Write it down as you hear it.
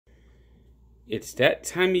It's that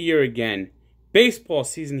time of year again. Baseball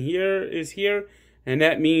season is here, and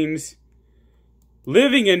that means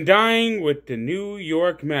living and dying with the New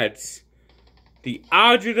York Mets. The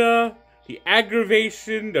agita, the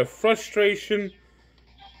aggravation, the frustration.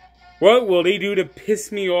 What will they do to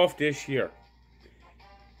piss me off this year?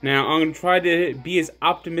 Now, I'm going to try to be as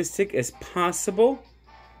optimistic as possible.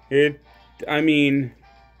 They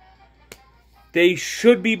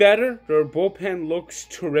should be better. Their bullpen looks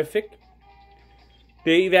terrific.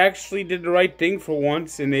 They've actually did the right thing for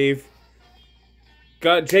once, and they've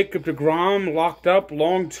got Jacob deGrom locked up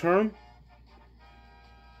long term.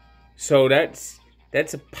 So that's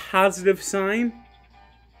a positive sign.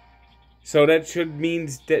 So that should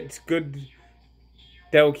means that's good.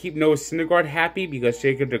 That will keep Noah Syndergaard happy because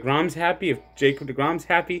Jacob deGrom's happy. If Jacob deGrom's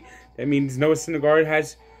happy, that means Noah Syndergaard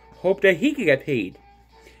has hope that he can get paid.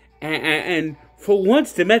 And for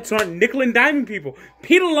once, the Mets aren't nickel and diming people.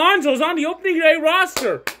 Pete Alonso's on the opening day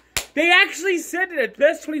roster. They actually said that the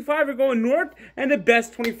best 25 are going north and the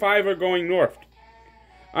best 25 are going north.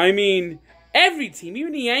 I mean, every team,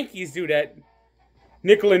 even the Yankees, do that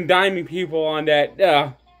nickel and diming people on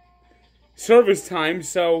that service time.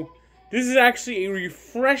 So this is actually a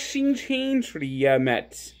refreshing change for the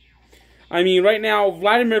Mets. I mean, right now,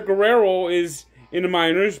 Vladimir Guerrero is in the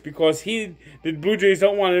minors because the Blue Jays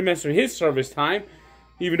don't want to mess with his service time,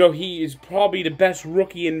 even though he is probably the best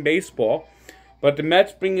rookie in baseball. But the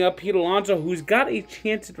Mets bring up Pete Alonso, who's got a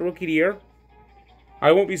chance at the Rookie of the Year.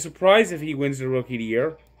 I won't be surprised if he wins the Rookie of the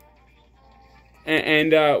Year.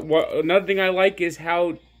 And another thing I like is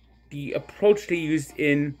how the approach they used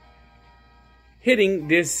in hitting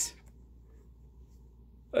this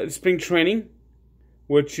spring training,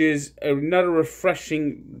 which is another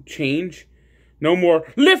refreshing change. No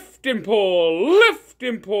more lift and pull, lift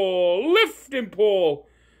and pull, lift and pull.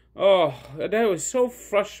 Oh, that was so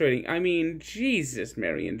frustrating. I mean, Jesus,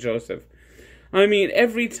 Mary and Joseph. I mean,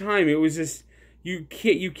 every time it was just, you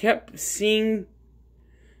kept seeing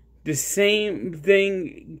the same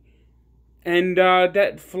thing. And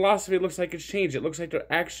that philosophy looks like it's changed. It looks like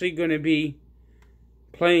they're actually going to be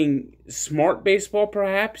playing smart baseball,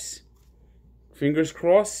 perhaps. Fingers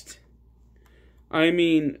crossed. I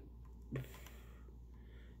mean,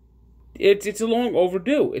 it's a long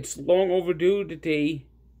overdue. It's long overdue that they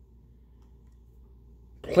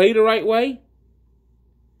play the right way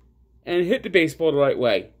and hit the baseball the right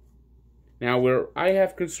way. Now, where I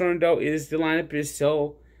have concern, though, is the lineup is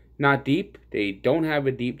still not deep. They don't have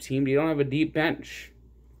a deep team. They don't have a deep bench.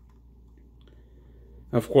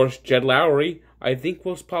 Of course, Jed Lowry. I think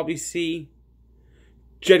we'll probably see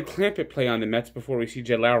Jed Clampett play on the Mets before we see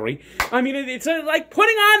Jed Lowry. I mean, it's like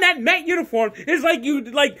putting on that Met uniform is like you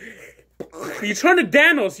turn to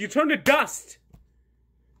Thanos, you turn to dust.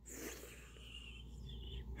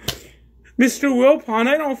 Mr. Wilpon,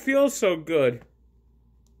 I don't feel so good.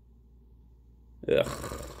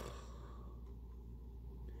 Ugh.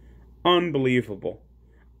 Unbelievable.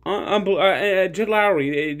 Jed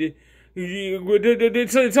Lowry,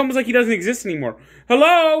 it's almost like he doesn't exist anymore.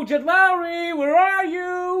 Hello, Jed Lowry, where are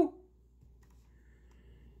you?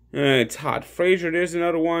 Todd Frazier, there's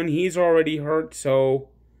another one. He's already hurt, so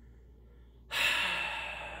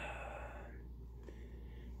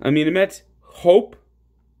I mean, the Mets hope.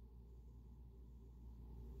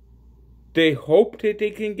 They hope that they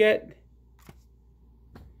can get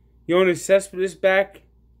Yoenis Cespedes back.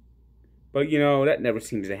 But, you know, that never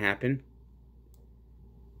seems to happen.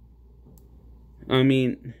 I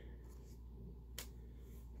mean,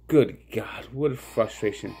 good God, what a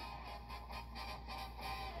frustration.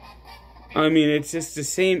 I mean, it's just the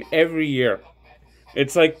same every year.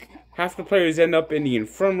 It's like half the players end up in the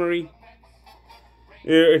infirmary.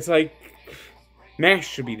 It's like MASH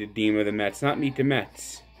should be the team of the Mets, not Meet the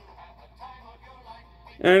Mets.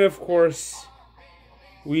 And, of course,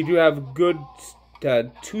 we do have good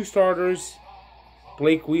two starters.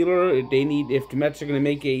 Blake Wheeler, if the Mets are going to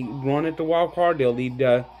make a run at the wild card, they'll need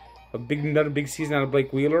another big season out of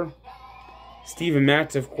Blake Wheeler. Steven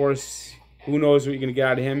Matz, of course, who knows what you're going to get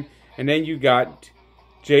out of him. And then you got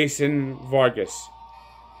Jason Vargas.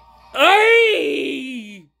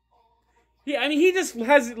 Ay! Yeah, I mean, he just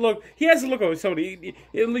has it look. He has a look of somebody.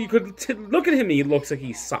 You could look at him, and he looks like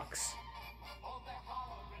he sucks.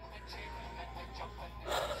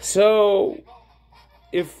 So,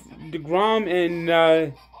 if deGrom and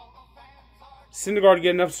Syndergaard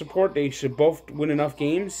get enough support, they should both win enough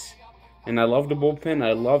games. And I love the bullpen.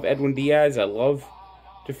 I love Edwin Diaz. I love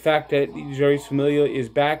the fact that Jeurys Familia is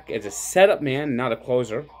back as a setup man, not a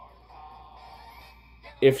closer.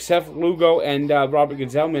 If Seth Lugo and Robert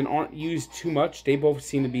Gsellman aren't used too much, they both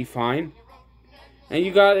seem to be fine. And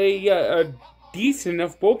you got a decent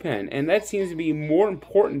enough bullpen, and that seems to be more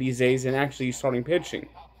important these days than actually starting pitching.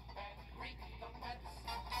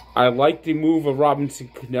 I like the move of Robinson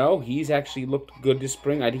Cano. He's actually looked good this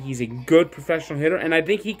spring. I think he's a good professional hitter, and I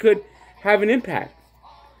think he could have an impact.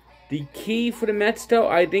 The key for the Mets, though,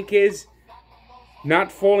 I think, is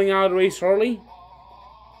not falling out of the race early,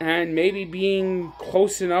 and maybe being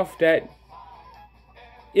close enough that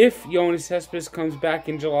if Yoenis Cespedes comes back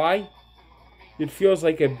in July, it feels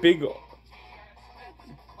like a big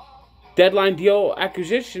deadline deal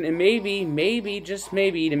acquisition, and maybe, just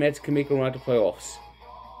maybe, the Mets can make a run at the playoffs.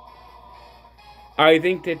 I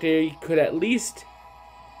think that they could at least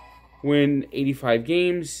win 85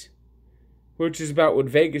 games, which is about what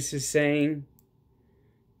Vegas is saying.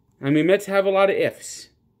 I mean, Mets have a lot of ifs.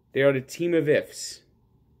 They are the team of ifs.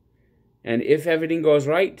 And if everything goes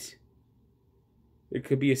right, it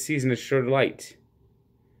could be a season of sure light.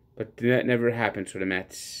 But that never happens for the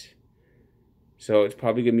Mets. So it's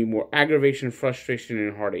probably going to be more aggravation, frustration,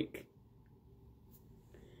 and heartache.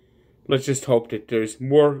 Let's just hope that there's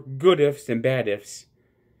more good ifs than bad ifs.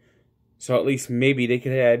 So at least maybe they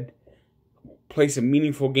could play some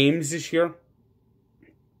meaningful games this year.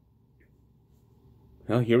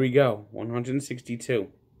 Well, here we go. 162.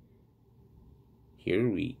 Here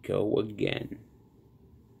we go again.